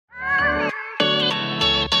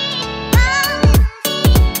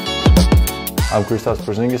I'm Kristaps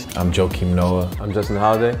Porzingis. I'm Joakim Noah. I'm Justin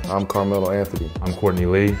Holiday. I'm Carmelo Anthony. I'm Courtney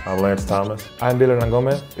Lee. I'm Lance Thomas. I'm Dylan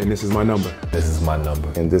Gomez. And this is my number. This is my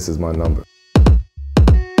number. And this is my number.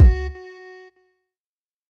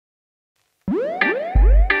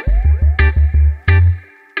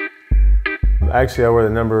 Actually, I wear the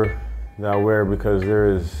number that I wear because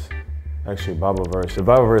there is actually a Bible verse. The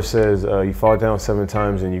Bible verse says you fall down 7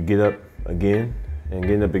 times and you get up again. And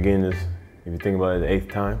getting up again is, if you think about it, the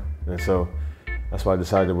 8th time. And so that's why I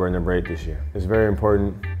decided to wear number 8 this year. It's very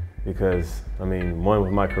important because, I mean, one,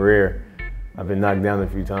 with my career, I've been knocked down a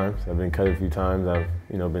few times. I've been cut a few times. I've,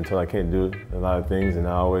 been told I can't do a lot of things, and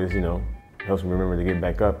I always, helps me remember to get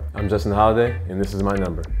back up. I'm Justin Holiday, and this is my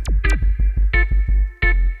number.